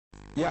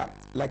Yeah,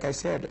 like I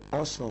said,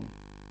 awesome.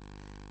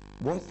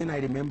 One thing I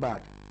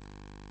remembered,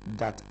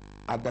 that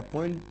at the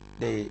point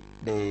the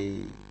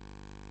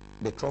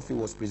trophy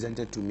was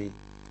presented to me,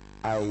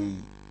 I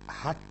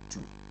had to,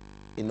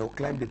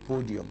 climb the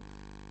podium,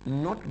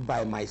 not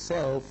by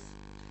myself,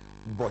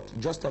 but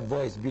just a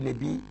voice,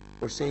 Binebi,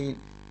 or saying,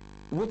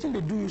 what did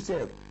they do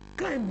yourself?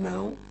 Climb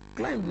now,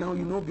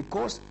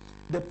 because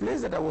the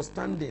place that I was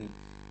standing,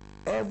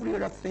 every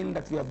other thing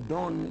that we have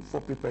done for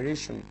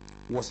preparation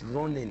was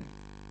running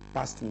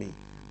past me,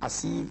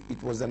 as if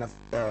it was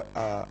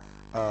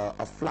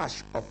a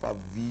flash of a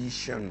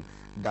vision,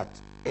 that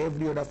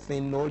every other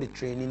thing, all the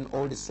training,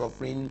 all the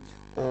suffering,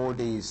 all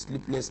the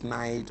sleepless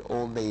night,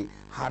 all the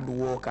hard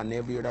work and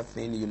every other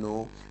thing,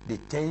 the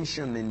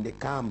tension in the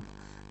camp,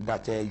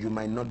 that you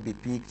might not be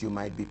picked, you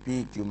might be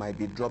picked, you might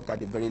be dropped at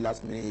the very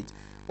last minute,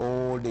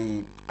 all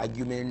the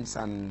arguments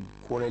and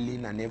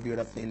quarreling and every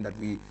other thing that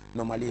we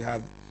normally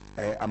have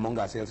among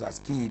ourselves as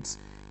kids,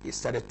 it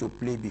started to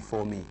play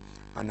before me.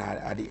 And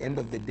at the end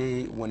of the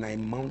day, when I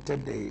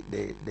mounted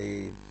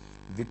the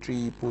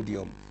victory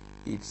podium,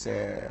 it's,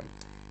 I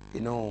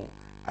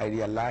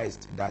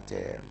realized that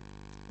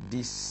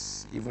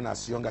this, even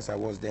as young as I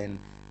was then,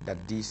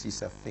 that this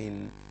is a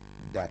thing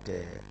that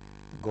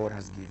God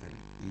has given.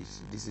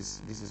 This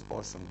is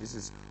awesome. This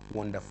is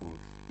wonderful.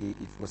 It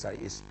was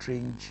a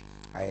strange,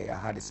 I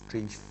had a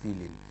strange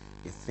feeling,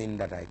 a thing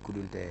that I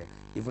couldn't,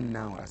 even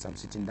now as I'm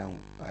sitting down,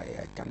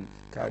 I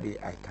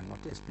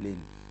cannot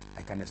explain.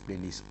 I can't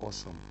explain. It's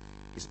awesome.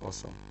 It's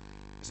awesome.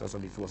 It's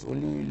awesome. It was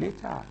only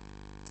later,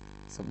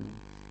 some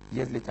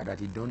years later, that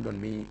it dawned on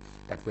me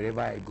that wherever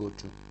I go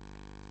to,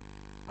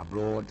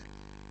 abroad,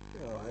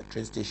 a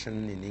train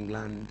station in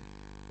England,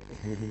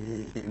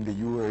 in the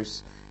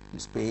US, in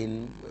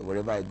Spain,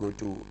 wherever I go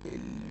to,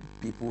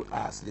 people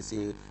ask, they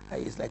say,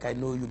 hey, it's like I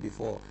know you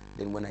before.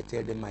 Then when I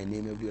tell them my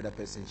name, every other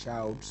person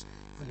shouts.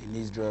 Even in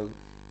Israel,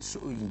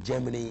 so in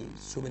Germany,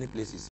 so many places.